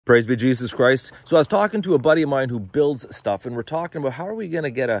Praise be Jesus Christ. So I was talking to a buddy of mine who builds stuff, and we're talking about how are we going to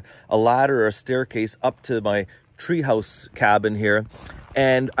get a ladder or a staircase up to my treehouse cabin here.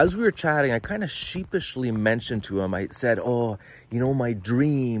 And as we were chatting, I kind of sheepishly mentioned to him, I said, oh, you know, my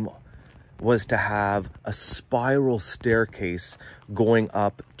dream was to have a spiral staircase going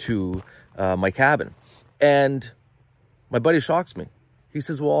up to my cabin. And my buddy shocks me. He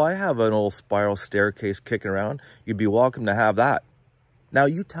says, well, I have an old spiral staircase kicking around. You'd be welcome to have that. Now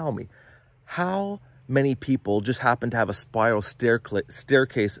you tell me, how many people just happen to have a spiral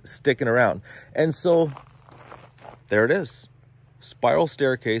staircase sticking around? And so there it is. Spiral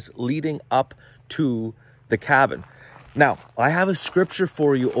staircase leading up to the cabin. Now, I have a scripture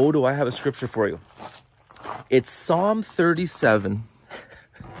for you. Oh, do I have a scripture for you? It's Psalm 37.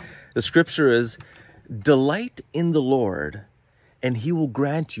 The scripture is, delight in the Lord, and he will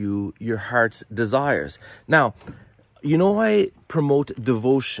grant you your heart's desires. Now, you know, I promote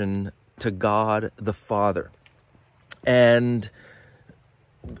devotion to God the Father, and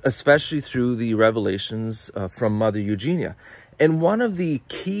especially through the revelations from Mother Eugenia. And one of the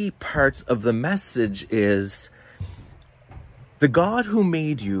key parts of the message is the God who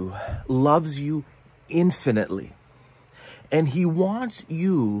made you loves you infinitely, and he wants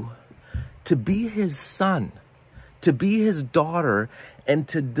you to be his son, to be his daughter, and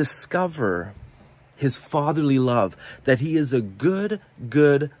to discover his fatherly love, that he is a good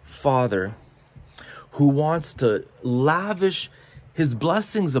father who wants to lavish his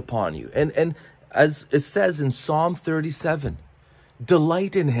blessings upon you. And as it says in Psalm 37,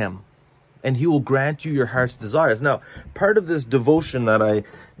 delight in him, and he will grant you your heart's desires. Now, part of this devotion that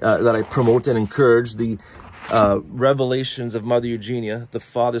I promote and encourage, the revelations of Mother Eugenia, the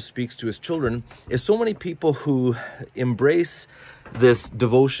Father speaks to his children, is so many people who embrace this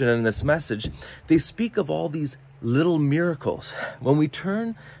devotion and this message, they speak of all these little miracles. When we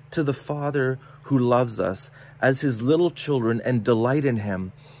turn to the Father who loves us as his little children and delight in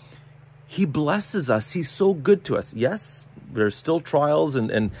him, he blesses us. He's so good to us. Yes, there's still trials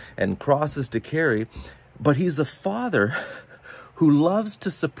and crosses to carry, but he's a father who loves to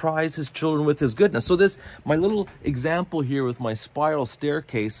surprise his children with his goodness. So this, my little example here with my spiral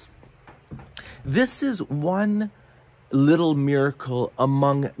staircase, this is one little miracle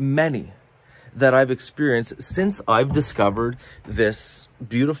among many that I've experienced since I've discovered this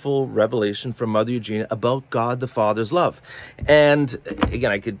beautiful revelation from Mother Eugenia about God the Father's love. And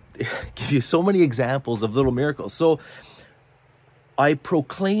again, I could give you so many examples of little miracles. So I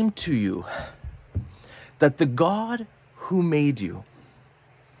proclaim to you that the God who made you,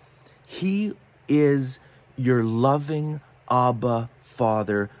 he is your loving Abba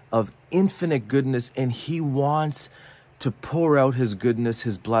Father of infinite goodness, and he wants to pour out his goodness,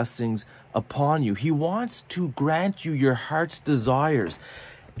 his blessings upon you. He wants to grant you your heart's desires.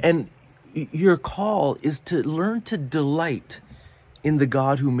 And your call is to learn to delight in the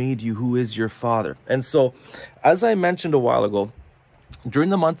God who made you, who is your Father. And so, as I mentioned a while ago, during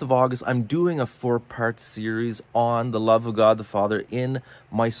the month of August, I'm doing a 4-part series on the love of God the Father in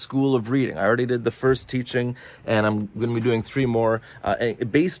my School of Reading. I already did the first teaching, and I'm going to be doing 3 more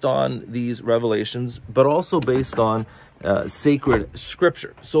based on these revelations, but also based on sacred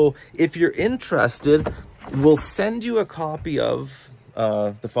scripture. So if you're interested, we'll send you a copy of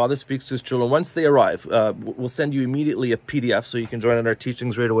The Father Speaks to His Children once they arrive. We'll send you immediately a PDF so you can join in our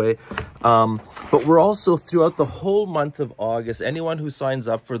teachings right away. But we're also, throughout the whole month of August, anyone who signs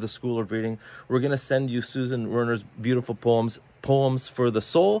up for the School of Reading, we're going to send you Susan Werner's beautiful Poems for the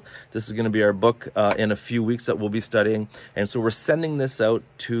Soul. This is going to be our book in a few weeks that we'll be studying. And so we're sending this out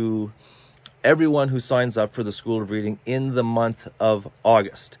to everyone who signs up for the School of Reading in the month of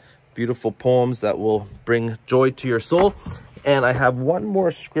August. Beautiful poems that will bring joy to your soul. And I have one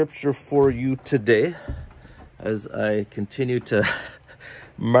more scripture for you today as I continue to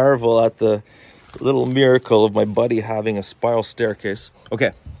marvel at the little miracle of my buddy having a spiral staircase.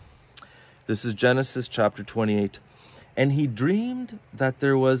 Okay, this is Genesis chapter 28. And he dreamed that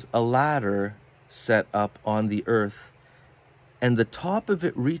there was a ladder set up on the earth, and the top of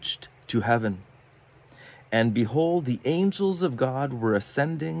it reached to heaven. And behold, the angels of God were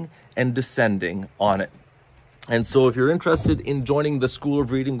ascending and descending on it. And so if you're interested in joining the School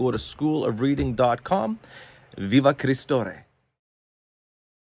of Reading, go to schoolofreading.com. Viva Christore.